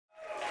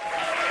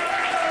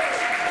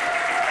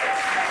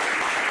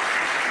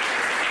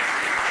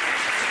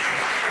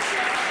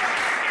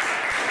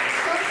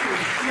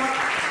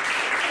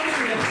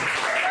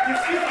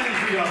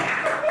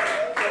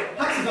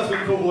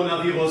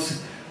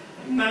Coronavirus.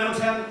 Meine Damen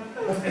und Herren,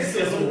 es ist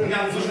ja so,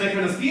 so schnell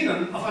kann es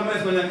gehen. Auf einmal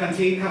ist man in der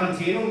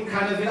Quarantäne und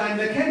keiner will einen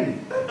mehr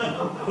kennen.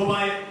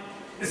 Wobei,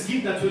 es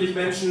gibt natürlich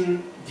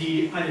Menschen,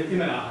 die einem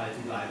immer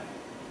erhalten bleiben.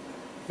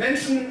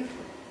 Menschen,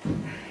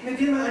 mit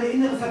denen man eine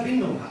innere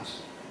Verbindung hat.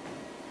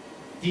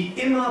 Die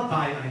immer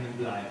bei einem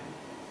bleiben.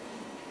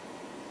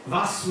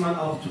 Was man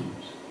auch tut.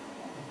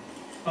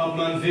 Ob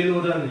man will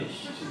oder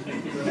nicht.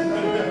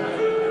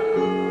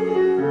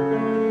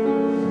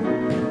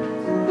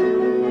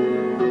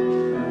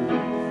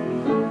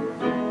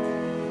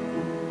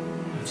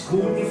 Mit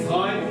guten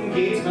Freunden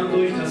geht man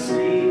durch das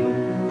Leben,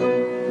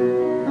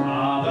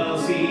 aber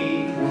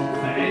sie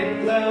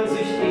verändern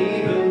sich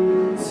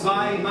eben.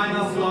 Zwei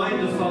meiner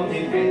Freunde von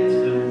den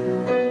Älteren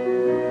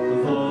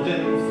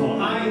wurden vor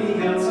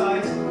einiger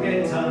Zeit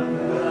Eltern.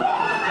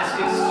 Das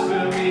ist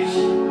für mich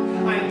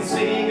ein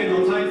Segen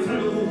und ein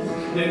Fluch,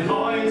 denn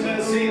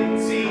heute sind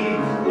sie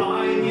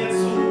bei mir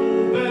zu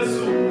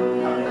Besuch.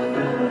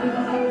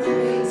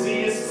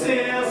 Sie ist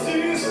sehr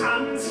süß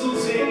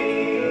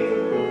anzusehen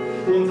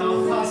und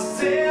auch fast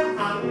sehr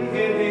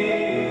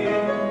angenehm.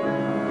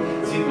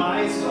 Sie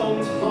beißt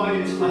und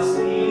heult fast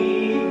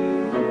nie,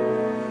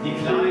 die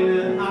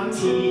kleine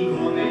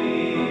Antigone.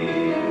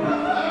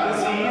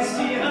 Sie ist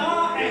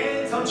ihrer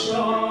Eltern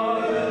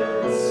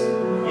stolz,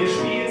 ihr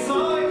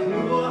Spielzeug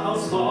nur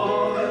aus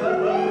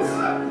Holz,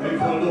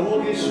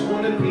 ökologisch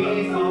ohne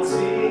PVC,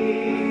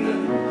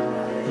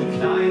 die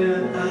kleine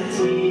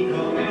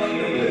Antigone.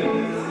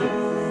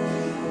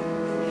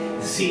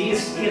 Sie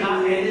ist ihrer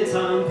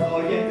Eltern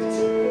Projekt,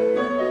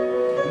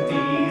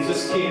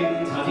 dieses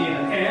Kind hat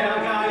ihren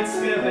Ehrgeiz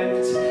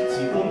geweckt,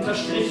 sie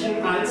unterstrichen,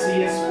 als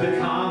sie es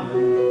bekamen,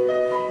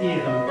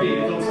 ihren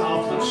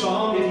Bildungsauftrag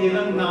schon mit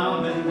ihrem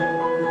Namen.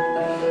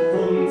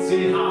 Und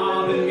sie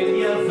haben mit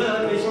ihr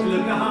wirklich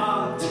Glück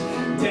gehabt,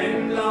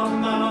 denn laut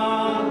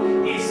Mama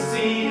ist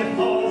sie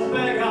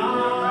hochbegabt.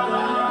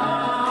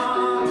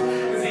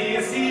 Sie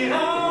ist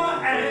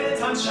ihrer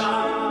Eltern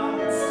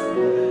Schatz,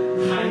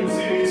 ein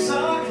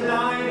süßer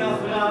kleiner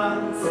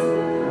Franz,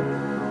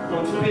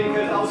 und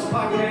pickelt aus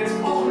Parkett,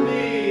 och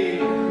nee,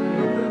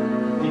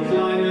 die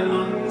kleine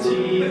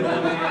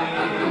Antigone.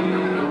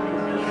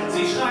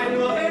 Sie schreit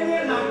nur, wenn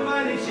ihr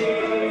langweilig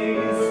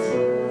ist,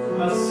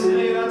 was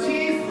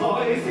relativ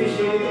häufig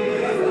ist,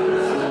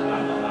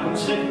 und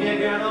tritt mir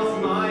gern auf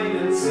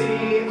meinen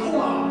Zeh.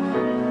 Aua,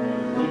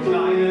 die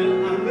kleine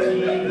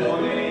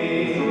Antigone.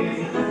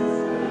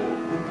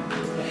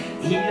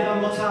 Ihre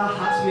Mutter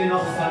hat mir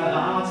noch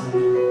verraten,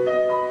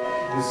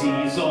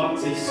 sie sorgt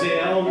sich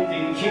sehr um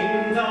den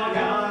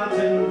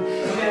Kindergarten.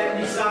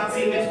 Endlich, sagt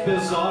sie mit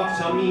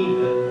besorgter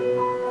Miene,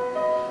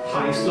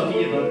 heißt dort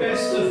ihre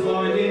beste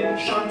Freundin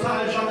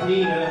Chantal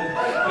Jacqueline.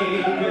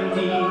 Gegen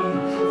die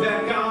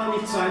wäre gar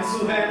nichts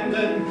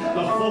einzuwenden,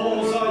 doch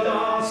wo soll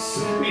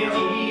das mit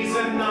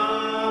diesem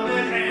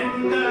Namen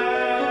enden?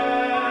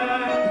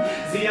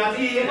 Sie hat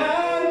ihren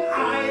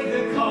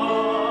eigenen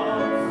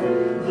Kopf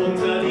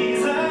unter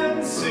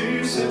diesem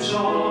süßen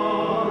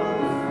Schopf.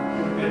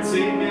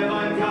 Erzählt mir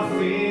beim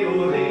Café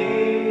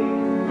Olé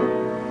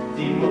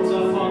die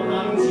Mutter von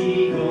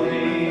Antigone.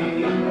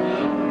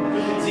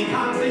 Sie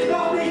kann sich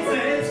doch nicht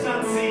selbst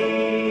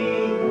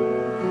anziehen,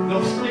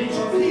 doch spricht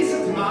schon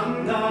fließend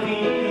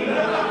Mandarin.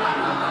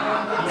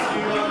 Gießt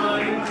über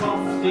meinen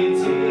Kopf den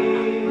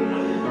Tee,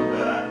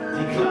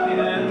 die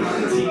kleine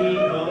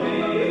Antigone.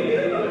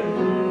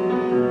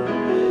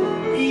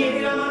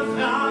 Jedermann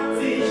fragt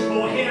sich,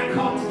 woher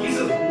kommt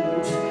diese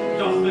Wut,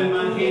 doch wenn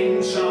man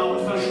hinschaut,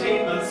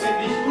 versteht man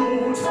ziemlich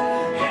gut.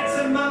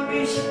 Hätte man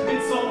mich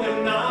mit so einem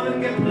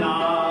Namen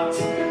geplagt,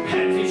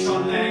 hätte ich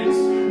schon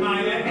längst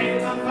meine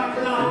Eltern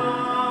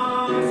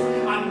verklagt.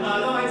 Andere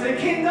Leute,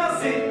 Kinder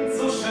sind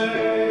so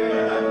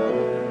schön,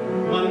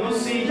 man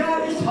muss sie ja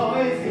nicht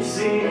häufig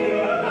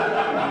sehen.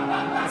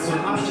 Zum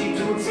Abschied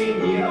tut sie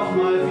mir noch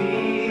mal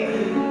weh,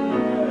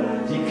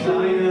 die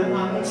kleine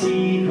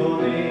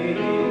Antigone.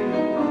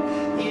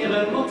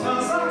 Ihre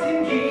Mutter sagt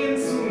hingehen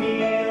zu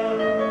mir,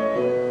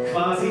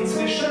 quasi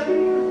zwischen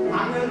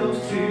Angel und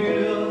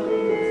Tür,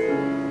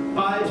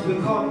 bald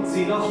bekommt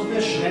sie noch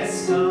eine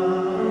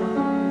Schwester,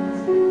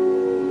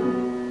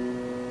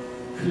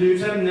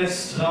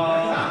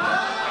 Clytemnestra.